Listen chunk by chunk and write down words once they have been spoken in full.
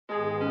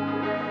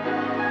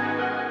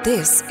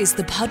This is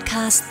the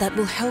podcast that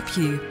will help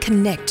you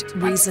connect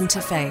reason to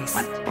faith.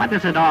 What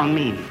does it all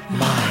mean?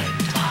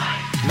 Mind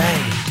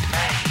Made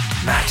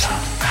Matter.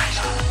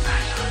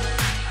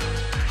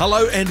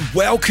 Hello and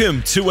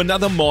welcome to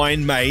another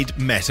Mind Made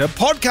Matter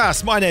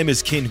podcast. My name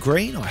is Ken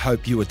Green. I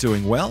hope you are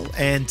doing well.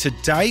 And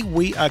today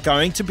we are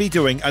going to be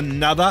doing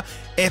another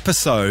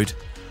episode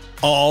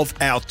of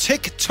our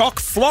Tik Tok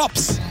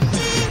Flops.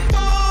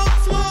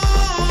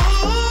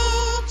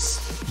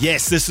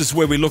 Yes, this is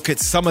where we look at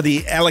some of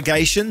the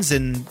allegations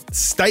and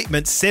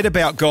statements said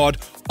about God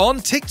on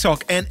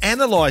TikTok and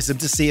analyze them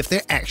to see if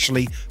they're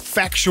actually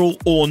factual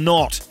or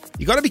not.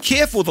 You got to be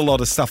careful with a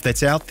lot of stuff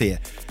that's out there.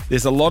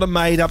 There's a lot of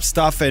made up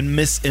stuff and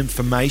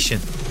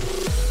misinformation.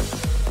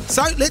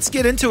 So let's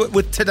get into it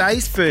with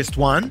today's first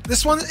one.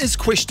 This one is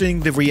questioning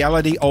the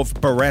reality of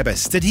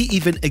Barabbas. Did he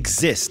even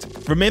exist?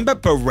 Remember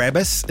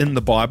Barabbas in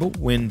the Bible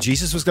when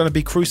Jesus was going to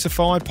be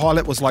crucified?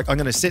 Pilate was like, I'm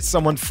going to set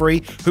someone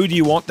free. Who do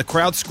you want? The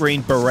crowd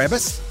screamed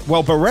Barabbas.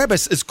 Well,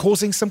 Barabbas is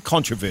causing some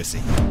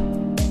controversy.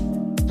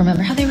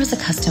 Remember how there was a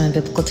custom in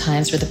biblical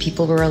times where the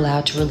people were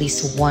allowed to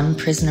release one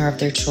prisoner of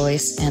their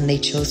choice and they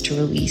chose to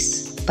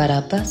release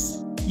Barabbas?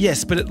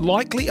 Yes, but it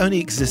likely only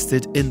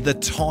existed in the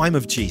time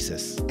of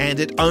Jesus, and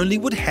it only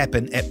would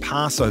happen at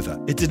Passover.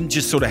 It didn't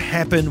just sort of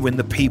happen when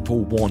the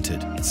people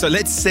wanted. So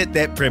let's set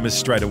that premise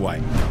straight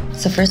away.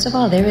 So first of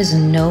all, there is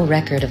no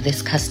record of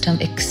this custom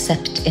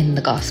except in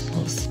the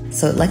Gospels.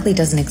 So it likely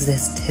doesn't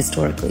exist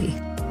historically.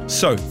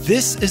 So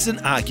this is an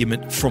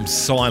argument from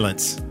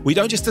silence. We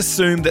don't just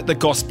assume that the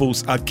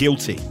Gospels are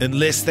guilty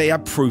unless they are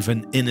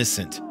proven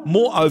innocent.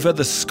 Moreover,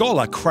 the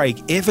scholar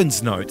Craig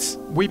Evans notes,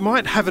 we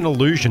might have an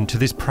allusion to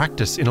this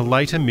practice in a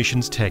later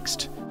missions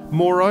text.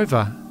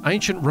 Moreover,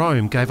 ancient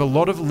Rome gave a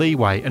lot of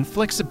leeway and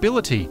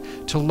flexibility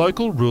to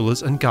local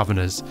rulers and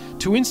governors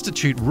to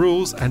institute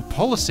rules and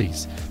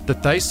policies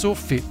that they saw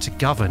fit to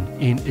govern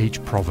in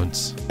each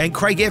province. And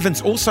Craig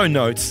Evans also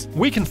notes,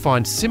 we can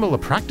find similar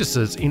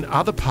practices in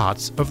other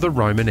parts of the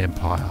Roman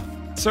Empire.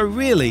 So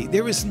really,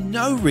 there is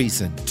no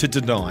reason to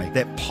deny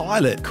that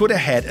Pilate could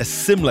have had a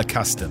similar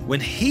custom when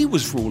he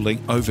was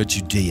ruling over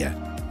Judea.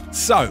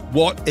 So,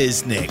 what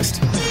is next?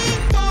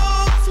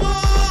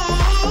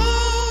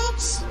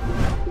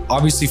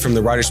 Obviously, from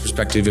the writer's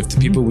perspective, if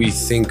the people we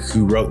think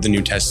who wrote the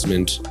New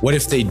Testament, what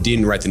if they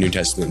didn't write the New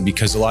Testament?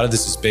 Because a lot of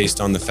this is based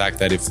on the fact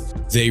that if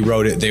they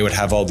wrote it, they would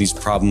have all these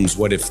problems.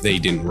 What if they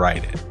didn't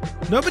write it?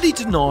 Nobody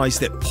denies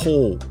that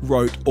Paul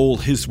wrote all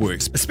his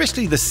works,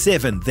 especially the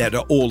 7 that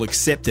are all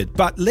accepted.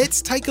 But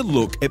let's take a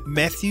look at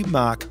Matthew,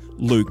 Mark,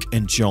 Luke,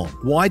 and John.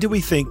 Why do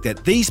we think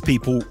that these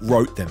people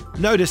wrote them?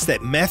 Notice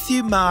that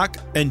Matthew, Mark,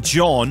 and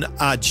John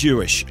are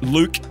Jewish.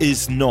 Luke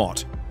is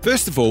not.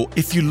 First of all,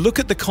 if you look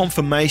at the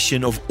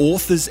confirmation of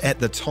authors at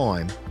the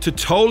time,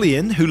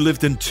 Tertullian, who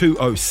lived in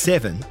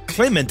 207,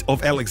 Clement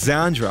of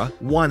Alexandria,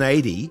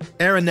 180,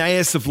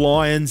 Irenaeus of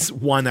Lyons,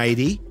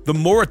 180, the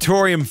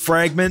Moratorium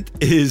fragment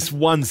is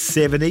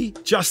 170,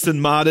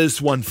 Justin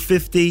Martyr's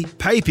 150,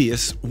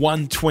 Papias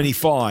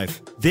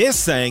 125. They're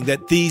saying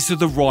that these are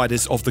the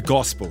writers of the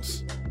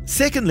Gospels.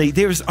 Secondly,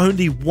 there is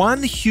only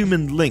one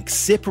human link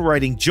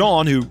separating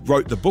John, who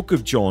wrote the book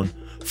of John,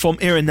 from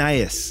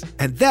Irenaeus,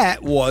 and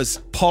that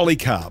was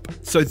Polycarp.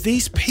 So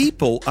these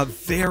people are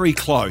very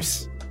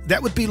close.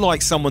 That would be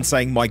like someone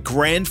saying, my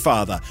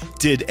grandfather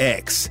did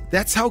X.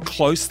 That's how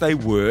close they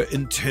were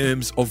in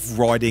terms of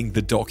writing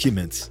the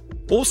documents.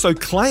 Also,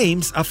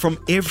 claims are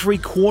from every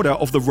quarter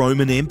of the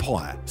Roman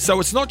Empire. So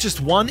it's not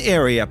just one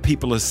area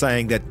people are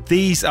saying that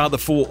these are the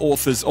 4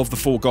 authors of the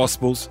 4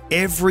 Gospels.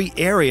 Every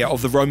area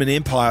of the Roman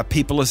Empire,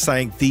 people are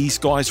saying these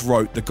guys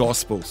wrote the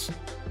Gospels.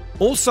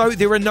 Also,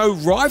 there are no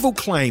rival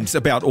claims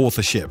about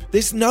authorship.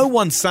 There's no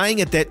one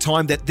saying at that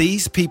time that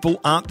these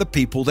people aren't the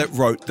people that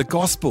wrote the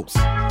Gospels.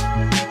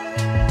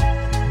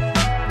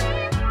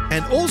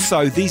 And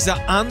also, these are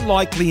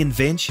unlikely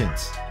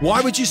inventions.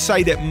 Why would you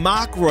say that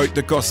Mark wrote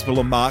the Gospel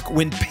of Mark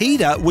when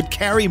Peter would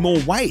carry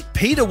more weight?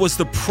 Peter was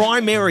the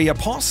primary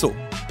apostle.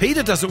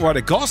 Peter doesn't write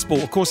a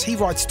gospel, of course, he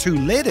writes 2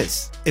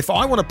 letters. If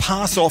I want to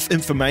pass off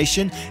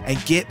information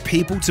and get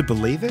people to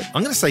believe it,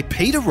 I'm going to say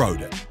Peter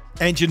wrote it.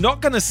 And you're not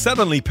going to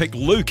suddenly pick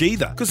Luke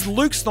either, because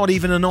Luke's not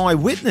even an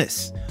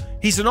eyewitness.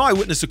 He's an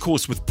eyewitness, of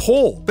course, with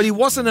Paul, but he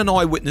wasn't an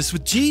eyewitness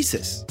with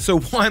Jesus. So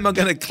why am I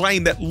going to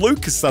claim that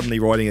Luke is suddenly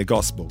writing a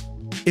gospel?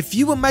 If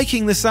you were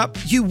making this up,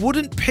 you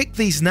wouldn't pick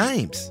these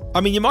names.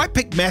 I mean, you might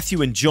pick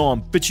Matthew and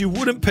John, but you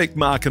wouldn't pick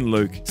Mark and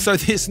Luke. So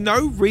there's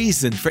no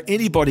reason for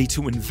anybody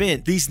to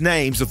invent these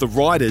names of the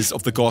writers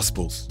of the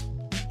Gospels.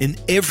 In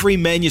every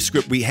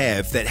manuscript we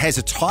have that has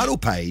a title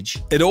page,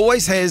 it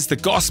always has the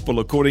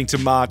Gospel according to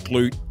Mark,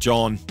 Luke,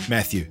 John,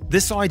 Matthew.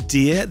 This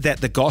idea that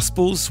the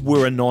Gospels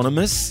were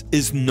anonymous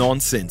is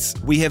nonsense.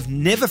 We have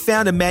never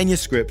found a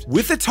manuscript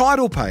with a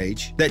title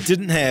page that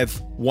didn't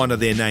have one of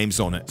their names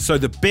on it. So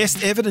the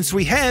best evidence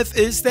we have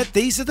is that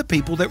these are the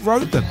people that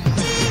wrote them.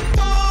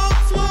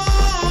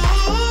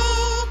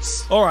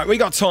 All right, we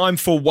got time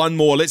for one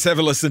more. Let's have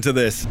a listen to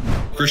this.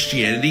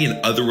 Christianity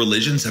and other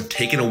religions have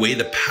taken away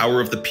the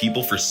power of the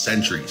people for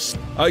centuries.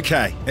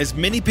 Okay, as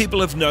many people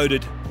have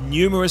noted,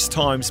 numerous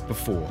times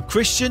before,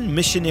 Christian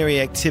missionary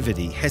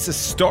activity has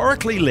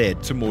historically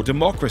led to more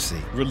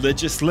democracy,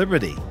 religious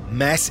liberty,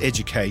 mass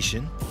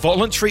education,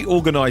 voluntary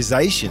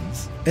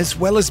organizations, as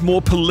well as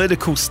more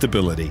political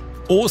stability.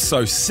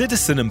 Also,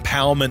 citizen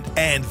empowerment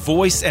and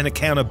voice and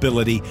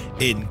accountability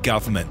in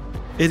government.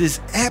 It is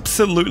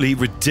absolutely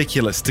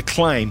ridiculous to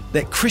claim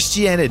that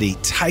Christianity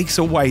takes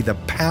away the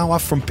power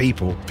from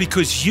people,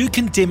 because you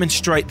can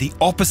demonstrate the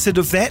opposite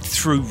of that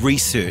through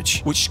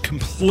research, which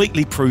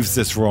completely proves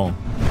this wrong.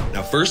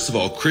 Now, first of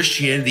all,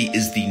 Christianity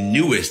is the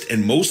newest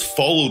and most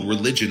followed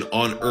religion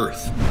on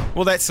earth.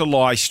 Well, that's a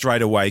lie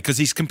straight away, because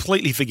he's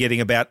completely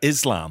forgetting about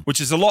Islam, which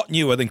is a lot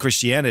newer than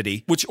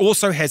Christianity, which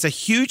also has a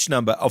huge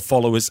number of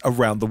followers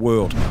around the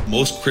world.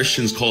 Most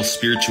Christians call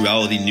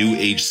spirituality New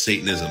Age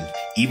Satanism,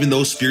 even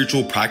though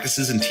spiritual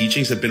practices and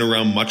teachings have been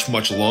around much,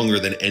 much longer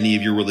than any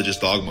of your religious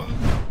dogma.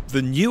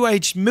 The New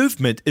Age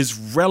movement is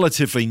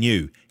relatively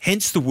new,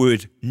 hence the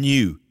word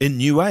new in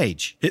New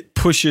Age. It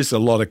pushes a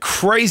lot of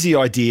crazy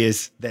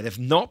ideas that have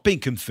not been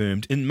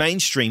confirmed in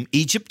mainstream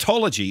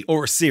Egyptology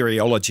or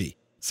Assyriology.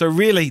 So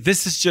really,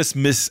 this is just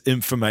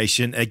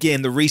misinformation.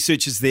 Again, the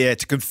research is there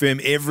to confirm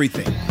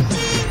everything.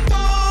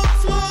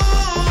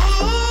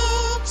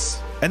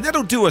 And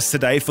that'll do us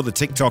today for the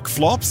Tik Tok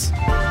Flops.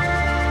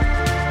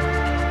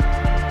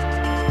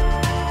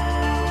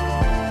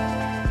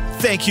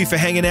 Thank you for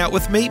hanging out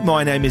with me.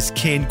 My name is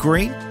Ken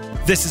Green.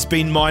 This has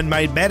been Mind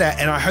Made Matter,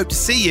 and I hope to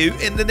see you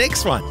in the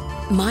next one.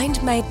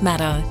 Mind Made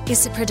Matter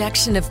is a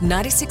production of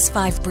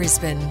 96.5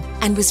 Brisbane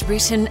and was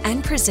written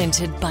and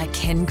presented by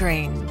Ken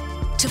Green.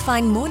 To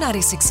find more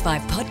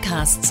 96.5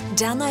 podcasts,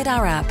 download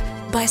our app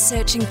by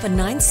searching for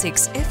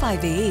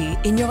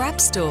 96FIVE in your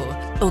app store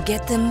or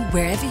get them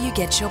wherever you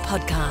get your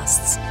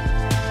podcasts.